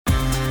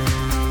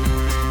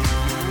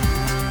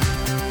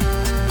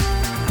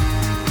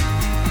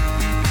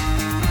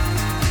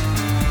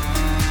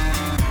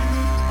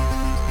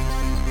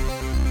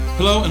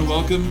Hello and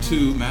welcome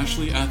to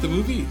Mashley at the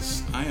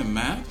Movies. I am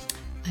Matt.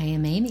 I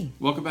am Amy.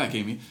 Welcome back,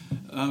 Amy.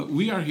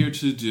 We are here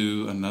to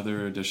do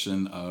another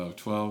edition of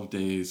 12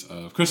 Days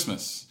of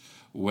Christmas,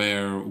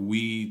 where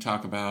we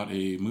talk about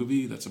a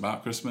movie that's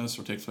about Christmas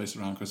or takes place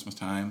around Christmas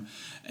time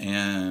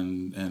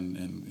and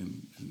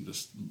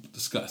just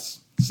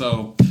discuss.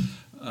 So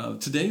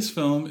today's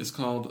film is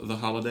called The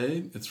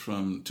Holiday. It's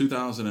from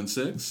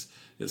 2006.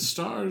 It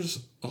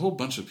stars a whole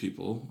bunch of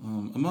people,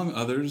 among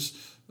others,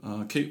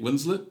 Kate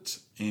Winslet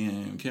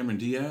and Cameron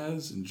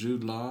Diaz and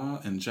Jude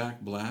Law and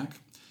Jack Black.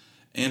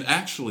 And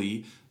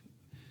actually,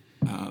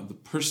 the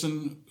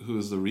person who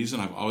is the reason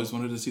I've always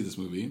wanted to see this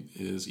movie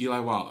is Eli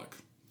Wallach,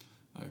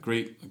 a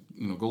great,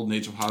 golden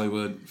age of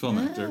Hollywood film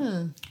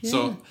actor. Yeah.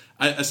 So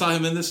I saw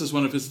him in this as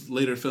one of his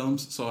later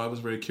films, so I was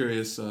very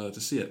curious to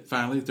see it.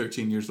 Finally,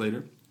 13 years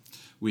later,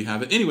 we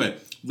have it. Anyway,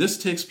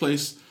 this takes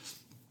place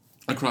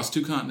across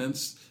two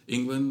continents.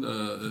 England,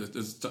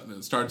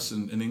 it starts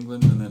in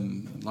England and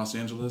then Los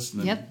Angeles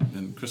and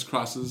then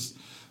crisscrosses.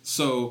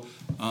 So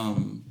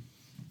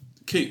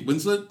Kate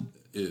Winslet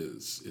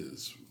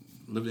is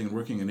living and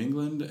working in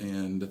England,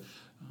 and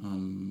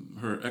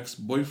her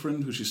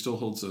ex-boyfriend, who she still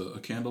holds a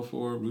candle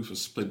for,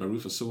 Rufus, played by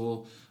Rufus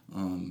Sewell,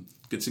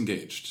 gets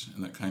engaged,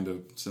 and that kind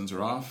of sends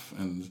her off,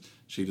 and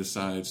she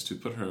decides to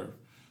put her...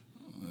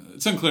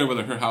 It's unclear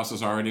whether her house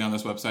is already on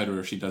this website or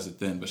if she does it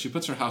then, but she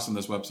puts her house on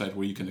this website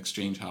where you can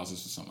exchange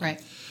houses with someone.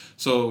 Right.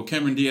 So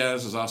Cameron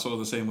Diaz is also on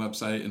the same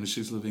website, and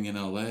she's living in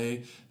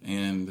L.A.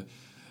 and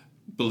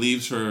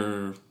believes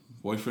her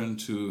boyfriend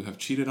to have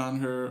cheated on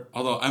her.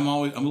 Although I'm a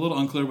little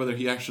unclear whether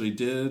he actually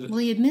did. Well,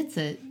 he admits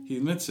it. He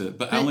admits it,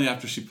 but only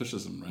after she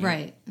pushes him, right?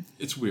 Right.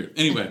 It's weird.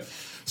 Anyway,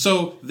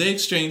 so they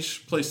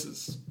exchange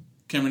places.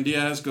 Cameron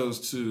Diaz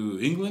goes to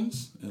England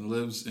and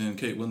lives in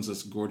Kate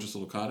Winslet's gorgeous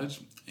little cottage,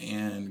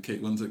 and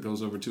Kate Winslet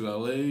goes over to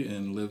L.A.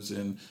 and lives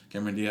in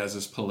Cameron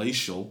Diaz's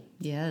palatial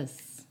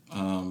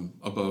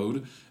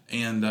abode,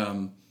 and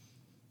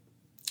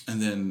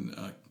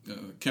then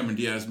Cameron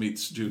Diaz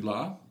meets Jude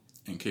Law,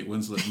 and Kate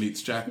Winslet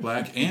meets Jack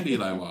Black and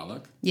Eli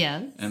Wallach.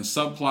 Yes. And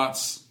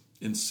subplots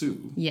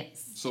ensue.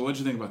 Yes. So what did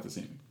you think about this,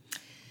 Amy?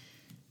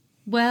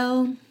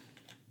 Well,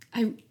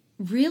 I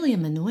really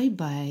am annoyed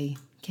by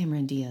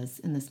Cameron Diaz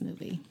in this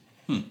movie.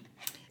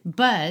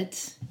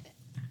 But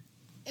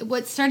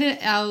what started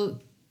out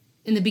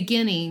in the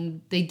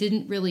beginning, they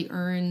didn't really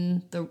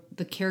earn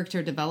the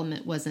character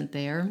development wasn't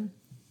there.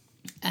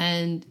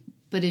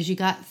 But as you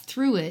got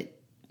through it,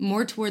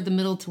 more toward the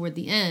middle, toward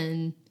the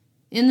end,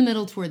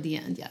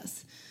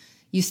 yes,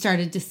 you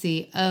started to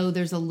see,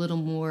 there's a little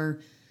more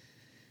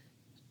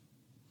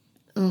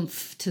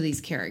oomph to these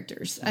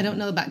characters. I don't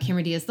know about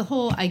Cameron Diaz. The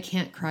whole I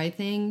can't cry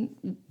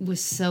thing was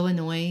so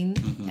annoying,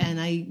 and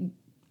I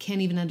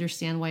can't even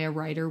understand why a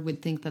writer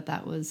would think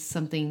that was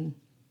something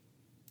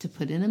to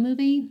put in a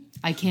movie.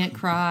 I can't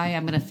cry.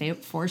 I'm going to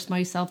force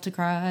myself to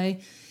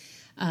cry.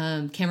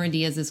 Cameron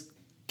Diaz's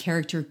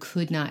character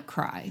could not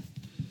cry.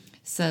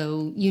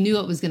 So you knew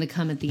it was going to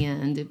come at the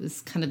end. It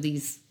was kind of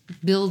these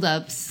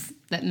build-ups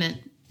that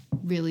meant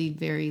really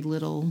very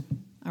little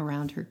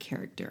around her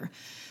character.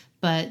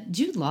 But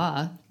Jude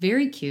Law,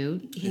 very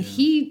cute. Yeah.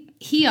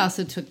 He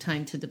also took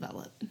time to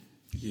develop.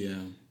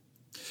 Yeah.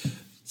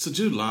 So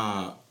Jude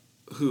Law,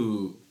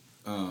 who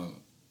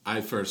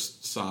I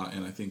first saw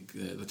in, I think,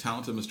 The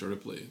Talented Mr.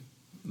 Ripley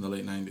in the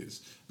late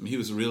 90s. I mean, he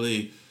was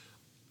really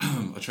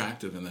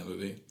attractive in that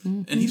movie.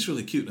 Mm-hmm. And he's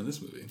really cute in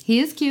this movie. He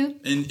is cute.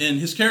 And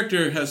his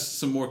character has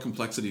some more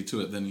complexity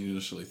to it than you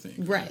initially think.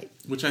 Right.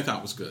 Which I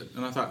thought was good.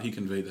 And I thought he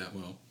conveyed that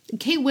well.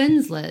 Kate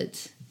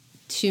Winslet,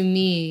 to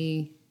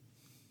me,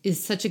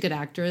 is such a good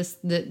actress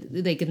that,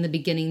 like, in the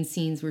beginning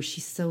scenes where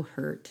she's so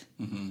hurt.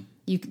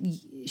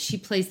 Mm-hmm. She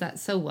plays that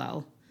so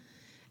well.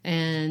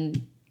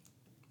 And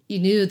you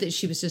knew that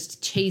she was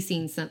just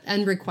chasing some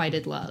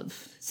unrequited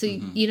love. So,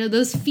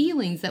 those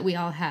feelings that we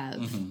all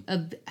have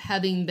of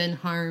having been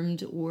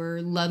harmed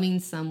or loving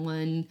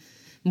someone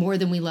more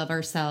than we love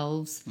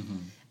ourselves,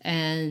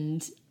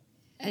 and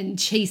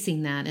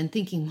chasing that and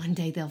thinking one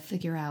day they'll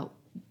figure out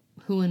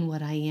who and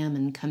what I am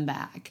and come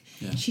back.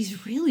 Yeah.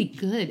 She's really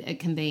good at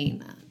conveying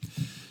that.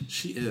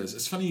 She is.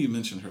 It's funny you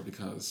mentioned her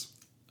because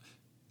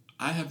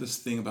I have this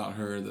thing about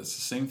her that's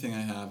the same thing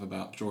I have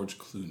about George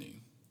Clooney.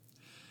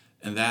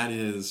 And that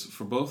is,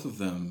 for both of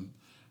them,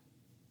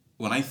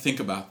 when I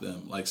think about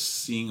them, like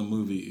seeing a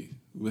movie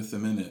with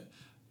them in it,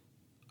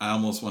 I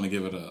almost want to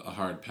give it a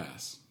hard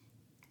pass.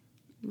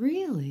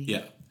 Really?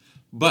 Yeah.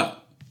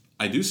 But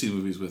I do see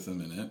movies with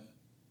them in it.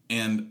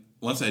 And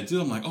once I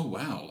do, I'm like, oh,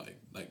 wow,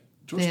 like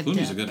George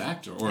Clooney's a good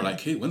actor. Or like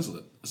Kate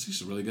Winslet,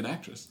 she's a really good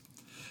actress.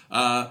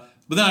 But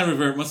then I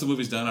revert, once the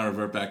movie's done, I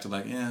revert back to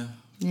like,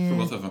 for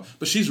both of them.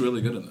 But she's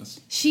really good in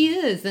this. She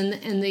is.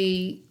 And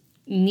the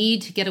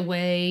need to get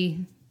away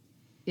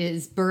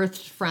is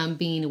birthed from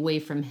being away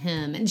from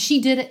him. And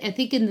she did it, I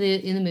think in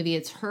the movie,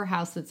 it's her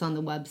house that's on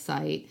the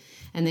website,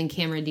 and then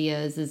Cameron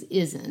Diaz's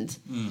isn't.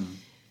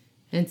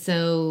 And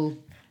so,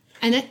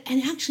 and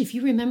actually, if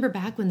you remember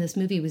back when this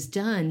movie was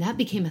done, that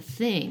became a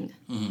thing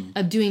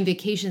of doing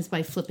vacations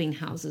by flipping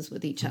houses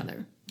with each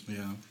other.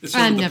 Yeah. It's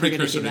sort I'm of the never gonna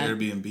precursor do to that.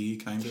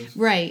 Airbnb, kind of.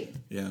 Right.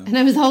 Yeah. And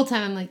I was the whole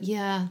time, I'm like,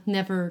 yeah,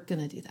 never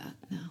gonna do that.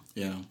 No.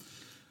 Yeah.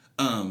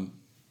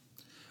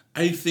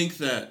 I think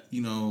that,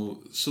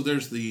 so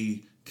there's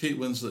the Kate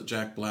Winslet,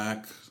 Jack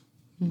Black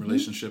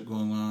relationship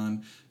going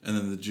on, and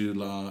then the Jude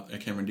Law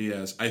and Cameron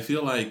Diaz. I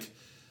feel like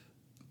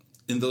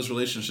in those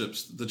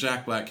relationships, the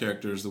Jack Black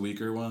character is the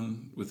weaker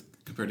one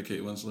compared to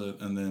Kate Winslet,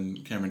 and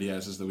then Cameron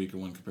Diaz is the weaker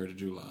one compared to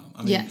Jude Law. I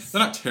mean, yes.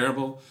 They're not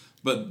terrible,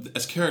 but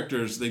as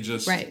characters, they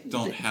just right.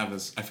 don't have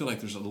I feel like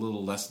there's a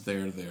little less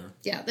there.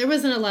 Yeah, there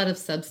wasn't a lot of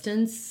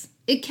substance.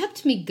 It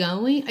kept me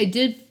going.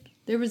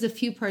 There was a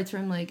few parts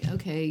where I'm like,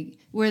 okay,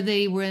 where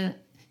they were,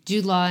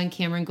 Jude Law and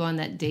Cameron go on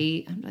that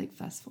date. I'm like,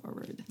 fast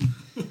forward.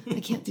 I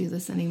can't do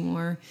this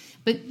anymore.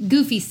 But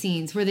goofy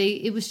scenes where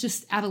it was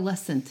just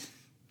adolescent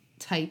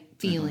type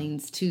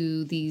feelings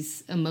to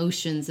these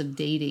emotions of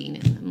dating.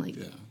 And I'm like,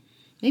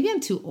 maybe I'm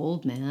too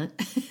old, Matt.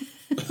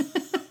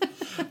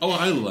 Oh,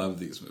 I love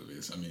these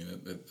movies. I mean,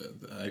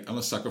 I'm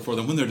a sucker for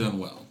them when they're done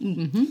well.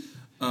 Mm-hmm.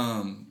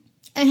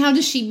 And how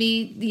does she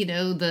meet,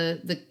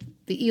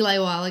 the Eli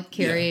Wallach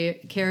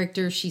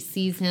character? She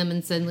sees him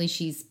and suddenly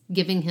she's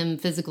giving him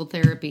physical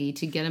therapy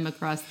to get him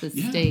across the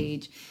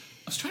stage.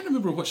 I was trying to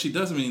remember what she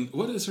does. I mean,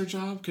 what is her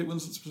job? Kate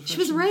Winslet's profession? She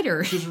was a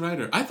writer. She was a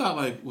writer. I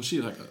thought, was she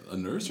like a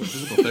nurse or a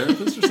physical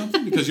therapist or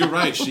something? Because you're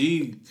right.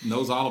 She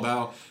knows all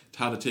about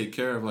how to take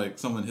care of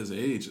someone his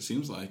age, it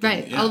seems like.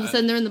 Right. And, all of a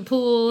sudden they're in the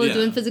pool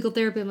doing physical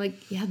therapy. I'm like,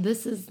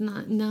 this is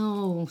not,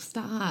 no,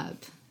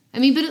 stop. I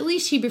mean, but at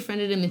least she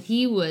befriended him and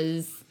he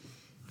was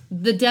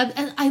the depth.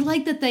 And I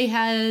like that they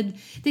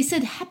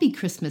said Happy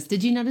Christmas.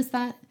 Did you notice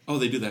that? Oh,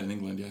 they do that in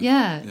England,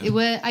 yeah.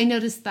 Yeah. I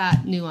noticed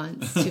that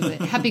nuance to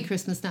it. Happy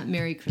Christmas, not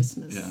Merry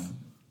Christmas. Yeah.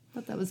 I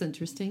thought that was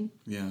interesting.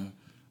 Yeah.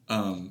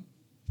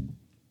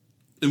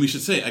 And we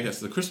should say, I guess,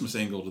 the Christmas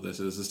angle to this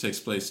is this takes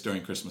place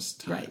during Christmas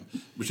time. Right.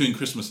 Between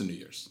Christmas and New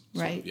Year's.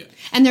 So, right. Yeah.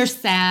 And they're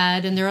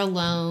sad and they're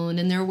alone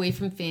and they're away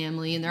from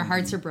family and their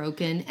hearts are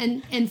broken.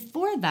 And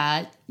for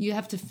that, you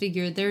have to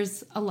figure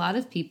there's a lot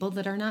of people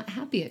that are not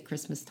happy at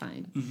Christmas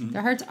time. Mm-hmm.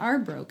 Their hearts are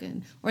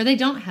broken or they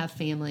don't have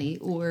family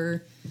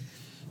or,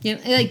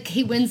 like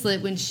Kate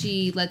Winslet when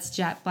she lets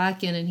Jack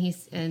Black in and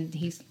he's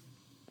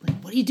like,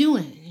 what are you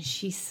doing? And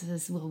she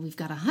says, well, we've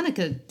got a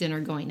Hanukkah dinner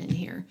going in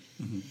here.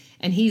 Mm-hmm.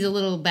 And he's a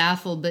little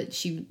baffled, but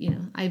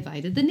I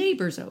invited the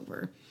neighbors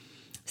over.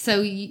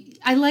 So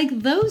I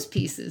like those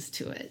pieces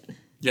to it.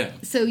 Yeah.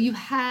 So you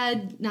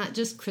had not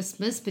just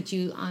Christmas, but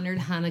you honored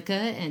Hanukkah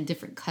and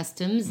different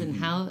customs and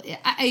how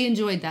I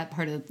enjoyed that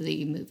part of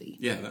the movie.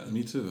 Yeah,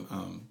 me too.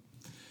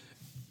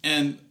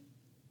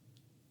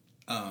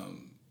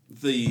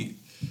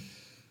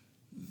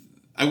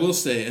 I will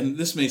say, and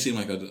this may seem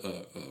like a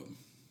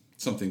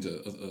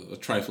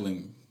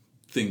trifling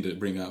thing to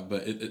bring up,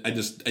 but I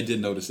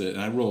did notice it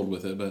and I rolled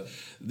with it. But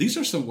these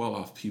are some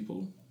well-off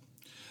people.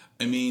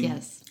 I mean,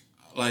 yes.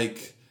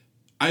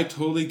 I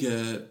totally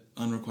get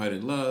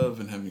unrequited love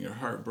and having your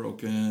heart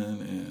broken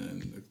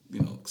and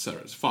et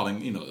cetera. It's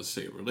falling, let's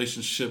say a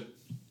relationship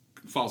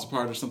falls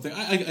apart or something.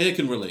 I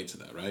can relate to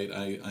that, right?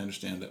 I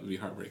understand that would be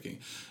heartbreaking.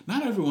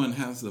 Not everyone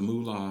has the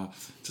moolah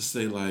to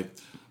say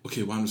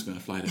okay, well, I'm just going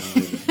to fly to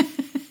LA then.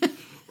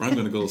 Or I'm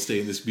going to go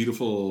stay in this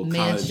beautiful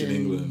cottage in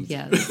England.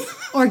 Yes.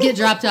 Or get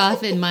dropped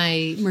off in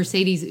my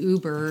Mercedes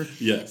Uber.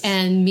 Yes.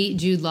 And meet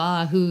Jude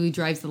Law, who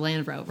drives the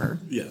Land Rover.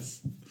 Yes.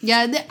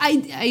 Yeah,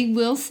 I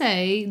will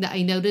say that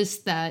I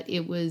noticed that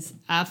it was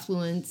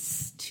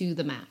affluence to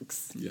the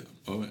max. Yeah.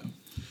 Oh,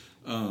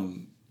 yeah.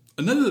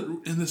 Another,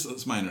 and this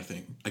is a minor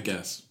thing, I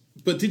guess.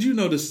 But did you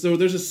notice, so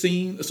there's a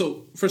scene,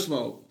 so first of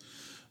all,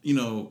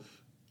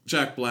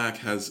 Jack Black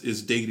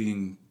is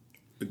dating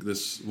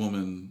this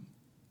woman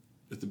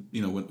at the,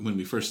 when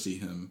we first see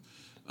him,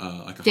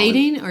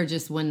 dating or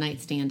just one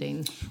night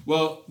standing.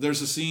 Well,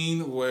 there's a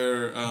scene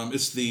where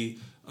it's the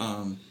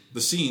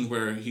scene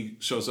where he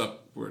shows up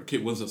where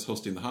Kate Winslet's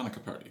hosting the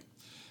Hanukkah party,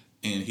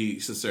 and he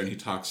sits there and he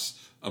talks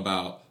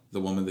about the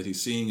woman that he's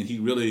seeing, and he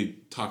really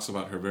talks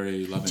about her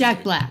very lovingly.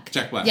 Jack Black.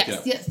 Jack Black. Yes,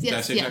 yeah. yes. Did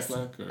I say yes. Jack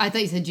Black? Or? I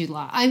thought you said Jude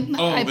Law. I maybe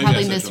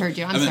probably I misheard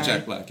you. I'm sorry. I meant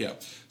Jack Black. Yeah.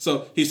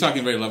 So he's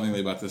talking very lovingly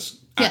about this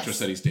actress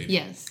that he's dating.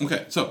 Yes.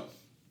 Okay. So.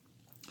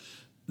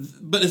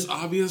 But it's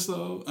obvious,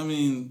 though. I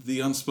mean,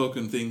 the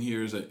unspoken thing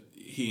here is that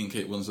he and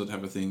Kate Winslet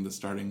have a thing that's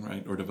starting,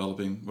 right? Or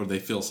developing, or they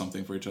feel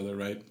something for each other,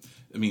 right?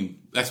 I mean,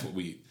 that's what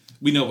we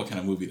know what kind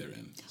of movie they're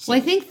in. So.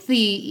 Well, I think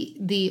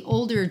the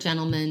older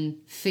gentlemen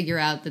figure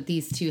out that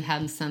these two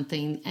have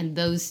something, and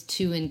those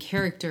two in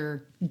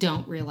character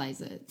don't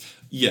realize it.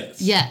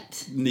 Yes.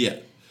 Yet. Yeah.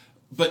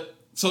 But,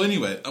 so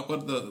anyway,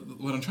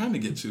 what I'm trying to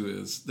get to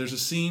is, there's a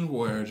scene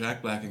where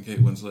Jack Black and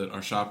Kate Winslet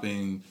are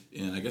shopping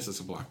in, I guess it's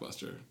a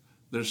Blockbuster.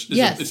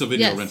 It's a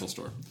video rental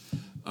store,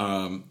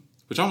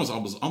 which I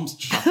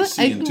almost shocked to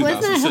see in 2006.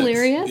 Wasn't that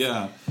hilarious?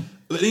 Yeah,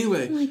 but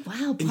anyway, I'm like,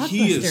 wow, Blockbuster.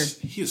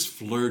 And he is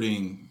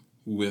flirting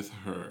with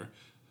her.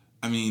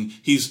 I mean,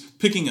 he's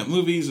picking up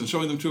movies and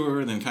showing them to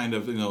her, and then kind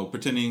of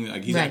pretending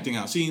like he's acting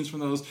out scenes from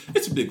those.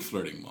 It's a big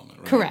flirting moment,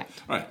 right? Correct.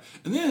 All right,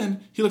 and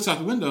then he looks out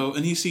the window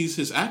and he sees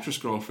his actress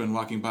girlfriend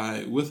walking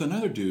by with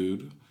another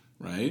dude,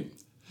 right?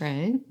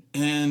 Right.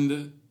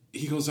 And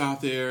he goes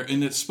out there,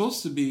 and it's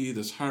supposed to be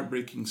this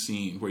heartbreaking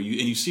scene where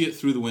you see it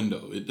through the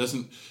window. It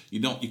doesn't.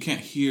 You can't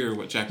hear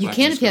what Jack Black.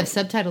 You can if you have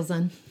subtitles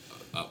on.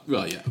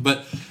 Well, yeah,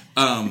 but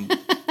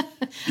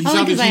he's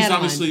Only 'cause I he's had 'em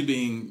obviously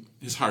being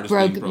his heart is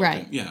being broken.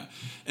 Right. Yeah,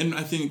 and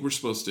I think we're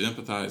supposed to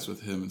empathize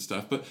with him and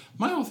stuff. But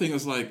my whole thing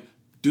is like,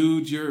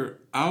 dude, you're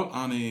out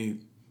on a.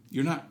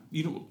 You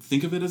don't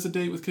think of it as a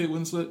date with Kate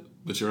Winslet,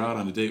 but you're out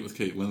on a date with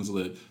Kate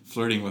Winslet,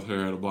 flirting with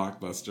her at a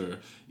Blockbuster.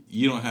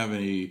 You don't have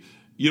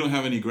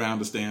any ground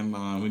to stand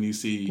on when you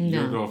see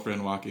your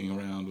girlfriend walking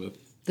around with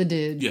the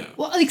dude. Yeah.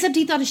 Well, except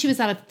he thought she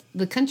was out of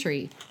the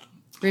country.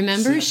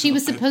 Remember? She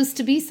was supposed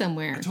to be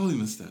somewhere. I totally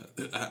missed that.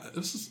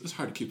 It's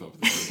hard to keep up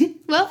with this.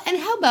 Well, and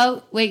how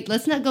about,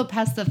 let's not go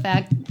past the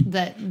fact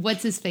that,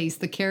 what's his face?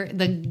 The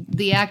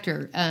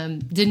actor,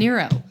 De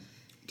Niro.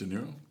 De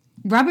Niro?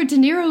 Robert De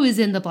Niro is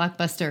in the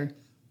Blockbuster.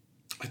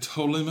 I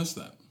totally missed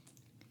that.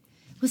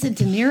 Was it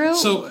De Niro?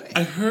 So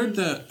I heard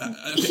that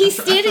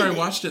after I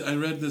watched it, I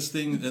read this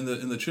thing in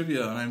the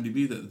trivia on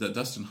IMDb that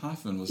Dustin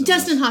Hoffman was in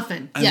Dustin this.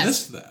 Hoffman, I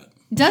missed that.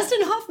 Dustin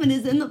Hoffman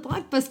is in the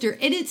Blockbuster,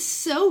 and it's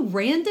so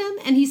random,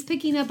 and he's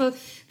picking up a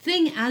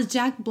thing as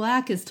Jack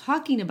Black is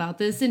talking about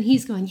this, and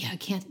he's going,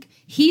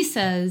 he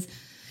says,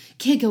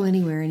 can't go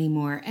anywhere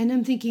anymore. And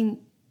I'm thinking,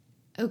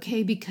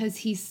 okay, because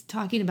he's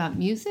talking about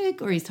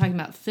music, or he's talking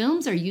about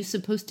films, are you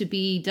supposed to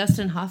be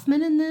Dustin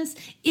Hoffman in this?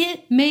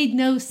 It made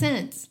no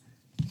sense.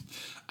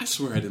 I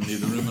swear I didn't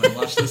leave the room when I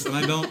watched this, and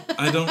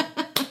I don't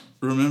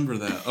remember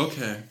that.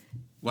 Okay.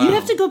 Wow. You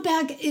have to go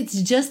back.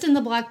 It's just in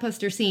the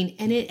Blockbuster scene,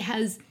 and it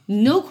has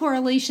no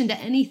correlation to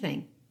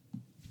anything.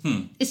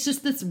 It's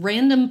just this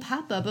random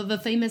pop-up of a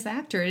famous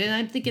actor, and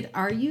I'm thinking,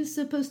 are you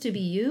supposed to be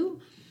you?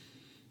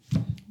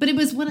 But it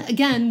was,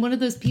 one of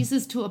those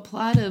pieces to a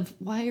plot of,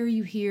 why are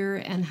you here,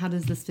 and how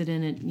does this fit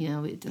in? And,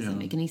 it doesn't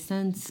make any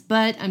sense,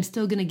 but I'm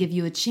still going to give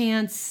you a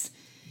chance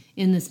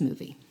in this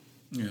movie.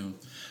 Yeah.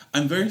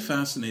 I'm very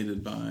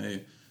fascinated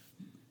by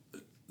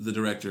the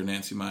director,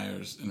 Nancy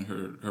Meyers, and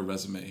her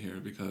resume here,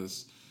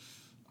 because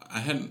I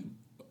hadn't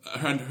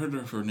heard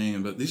of her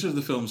name, but these are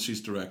the films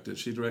she's directed.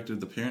 She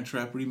directed the Parent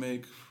Trap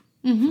remake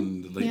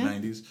from the late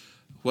 90s.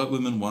 What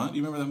Women Want.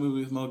 You remember that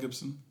movie with Mel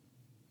Gibson?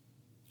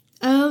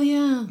 Oh,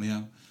 yeah.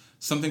 Yeah.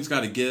 Something's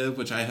Gotta Give,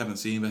 which I haven't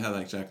seen, but had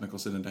like Jack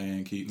Nicholson and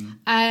Diane Keaton.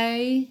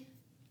 I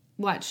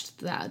watched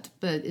that,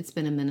 but it's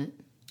been a minute.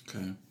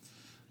 Okay.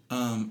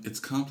 It's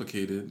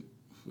Complicated,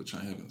 which I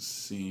haven't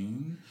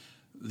seen.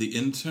 The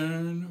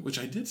Intern, which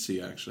I did see,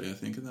 actually, I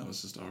think, and that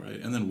was just all right.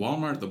 And then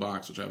Walmart The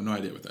Box, which I have no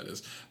idea what that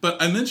is. But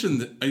I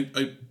mentioned that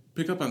I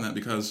pick up on that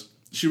because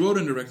she wrote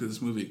and directed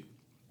this movie.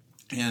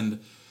 And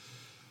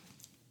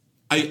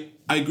I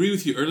agree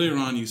with you. Earlier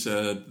on, you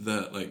said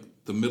that, like,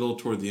 the middle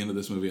toward the end of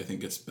this movie, I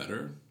think, gets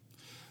better.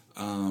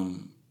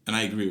 And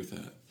I agree with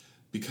that.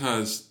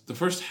 Because the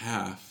first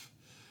half,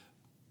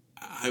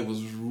 I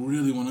was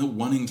really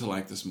wanting to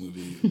like this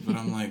movie. But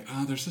I'm like,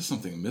 there's just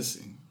something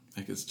missing.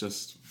 Like, it's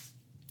just...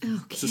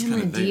 Oh,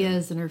 Cameron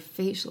Diaz and her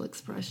facial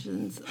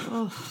expressions.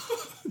 Oh,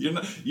 you're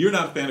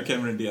not a fan of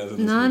Cameron Diaz in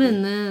this not movie.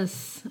 in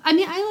this. I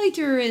mean, I liked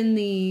her in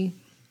the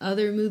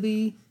other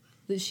movie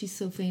that she's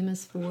so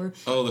famous for.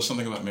 Oh, There's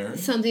Something About Mary?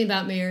 Something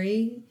About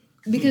Mary.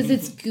 Because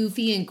it's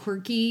goofy and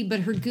quirky,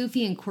 but her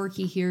goofy and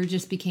quirky here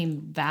just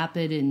became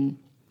vapid and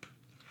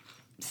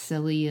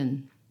silly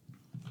and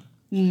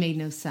made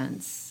no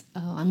sense.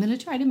 Oh, I'm going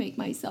to try to make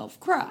myself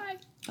cry.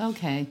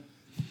 Okay.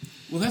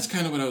 Well, that's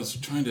kind of what I was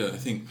trying to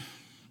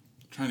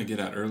get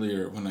at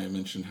earlier when I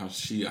mentioned how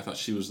I thought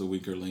she was the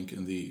weaker link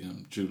in the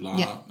Jude Law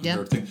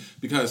her thing,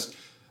 because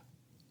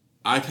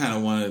I kind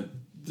of wanted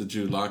the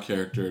Jude Law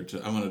character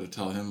I wanted to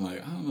tell him,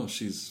 like, I don't know if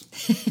she's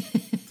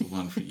the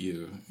one for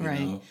you. You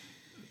know?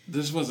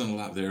 There wasn't a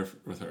lot there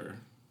with her.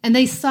 And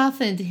they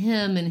softened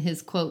him in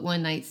his, quote,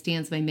 one night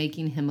stands by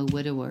making him a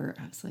widower.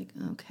 I was like,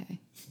 okay,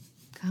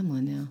 come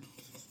on now.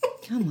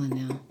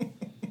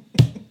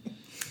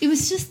 It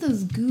was just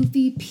those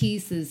goofy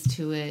pieces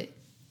to it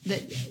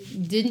that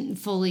didn't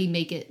fully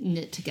make it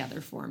knit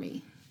together for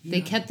me. Yeah.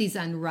 They kept these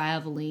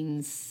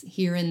unravelings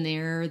here and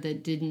there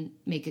that didn't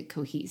make it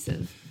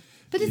cohesive.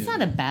 But it's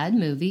not a bad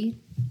movie.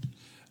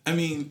 I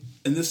mean,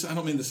 and this, I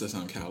don't mean this to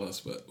sound callous,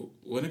 but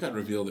when it got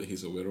revealed that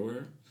he's a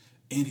widower,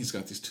 and he's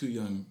got these two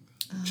young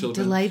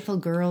children. Delightful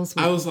girls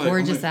with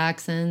gorgeous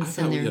accents.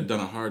 I thought we had done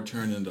a hard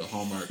turn into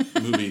Hallmark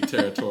movie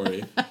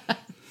territory.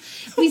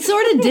 We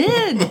sort of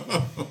did.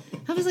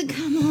 I was like,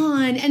 come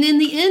on. And in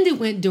the end, it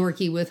went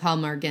dorky with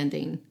Hallmark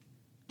ending.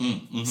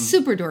 Mm-hmm.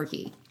 Super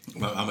dorky.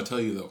 Well, I'm going to tell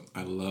you, though,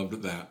 I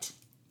loved that.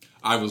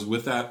 I was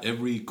with that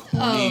every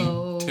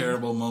corny,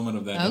 terrible moment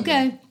of that. Okay.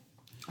 Ending.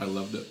 I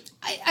loved it.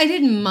 I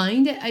didn't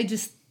mind it. I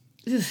just...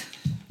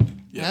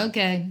 Yeah.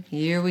 Okay,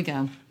 here we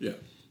go. Yeah.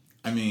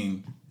 I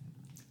mean,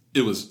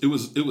 it was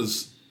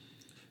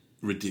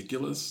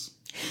ridiculous,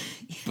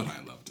 but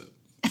I loved it.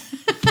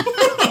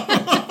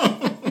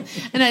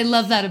 And I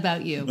love that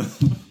about you.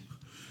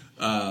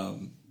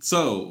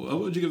 So, what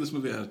would you give this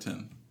movie out of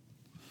 10?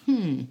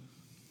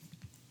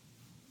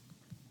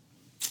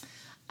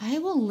 I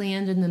will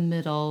land in the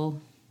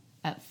middle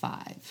at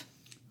 5.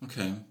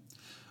 Okay.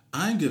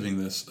 I'm giving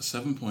this a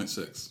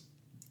 7.6.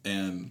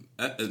 And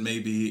it may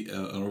be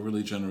an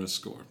overly generous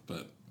score,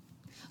 but...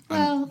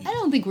 Well, I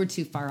don't think we're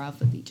too far off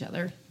with each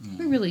other.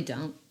 We really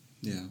don't.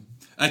 Yeah.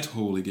 I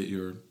totally get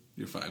your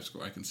 5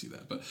 score. I can see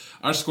that. But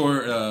our score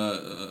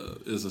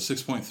is a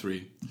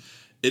 6.3.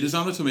 It is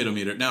on the tomato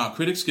meter. Now,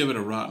 critics give it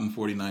a rotten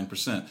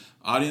 49%.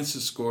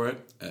 Audiences score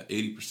it at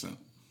 80%.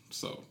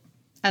 So...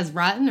 As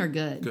rotten or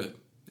good? Good.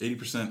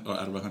 80%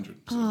 out of 100.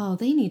 So. Oh,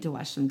 they need to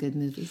watch some good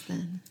movies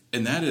then.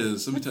 And that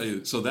is, let me tell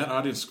you, so that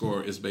audience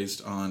score is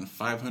based on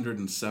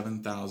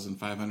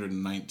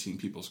 507,519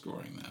 people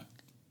scoring that.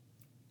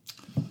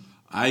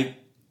 I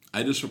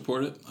just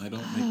report it. I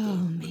don't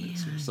make the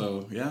news here.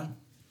 So, yeah.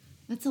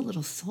 That's a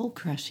little soul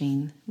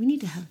crushing. We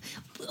need to have...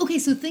 Okay,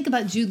 so think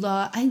about Jude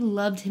Law. I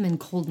loved him in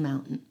Cold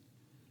Mountain.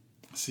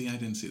 See, I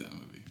didn't see that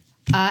movie.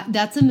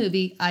 That's a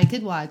movie I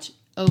could watch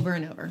over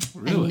and over.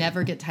 Really? And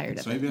never get tired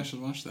of so maybe I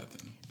should watch that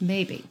then.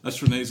 Maybe.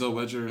 That's Renee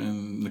Zellweger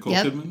and Nicole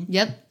Kidman?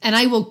 Yep. And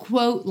I will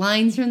quote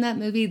lines from that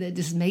movie that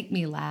just make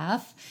me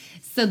laugh.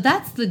 So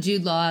that's the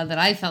Jude Law that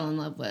I fell in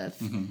love with.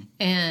 Mm-hmm.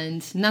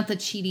 And not the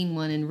cheating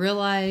one in real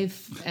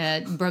life,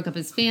 broke up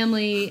his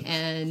family,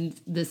 and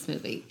this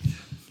movie.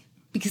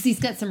 Because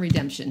he's got some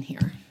redemption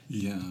here.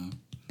 Yeah.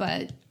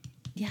 But,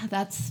 yeah,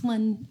 that's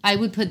one. I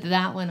would put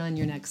that one on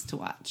your next to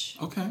watch.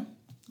 Okay.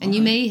 And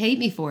you may hate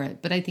me for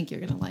it, but I think you're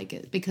going to like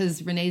it.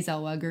 Because Renee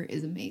Zellweger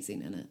is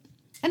amazing in it.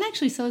 And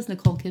actually, so is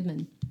Nicole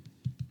Kidman.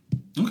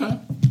 Okay.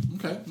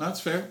 That's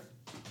fair.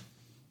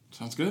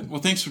 Sounds good. Well,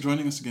 thanks for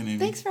joining us again, Amy.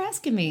 Thanks for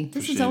asking me.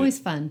 This Appreciate is always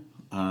it. fun.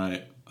 All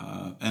right.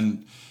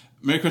 And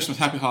Merry Christmas.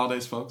 Happy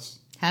holidays, folks.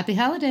 Happy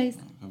holidays.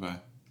 Bye-bye.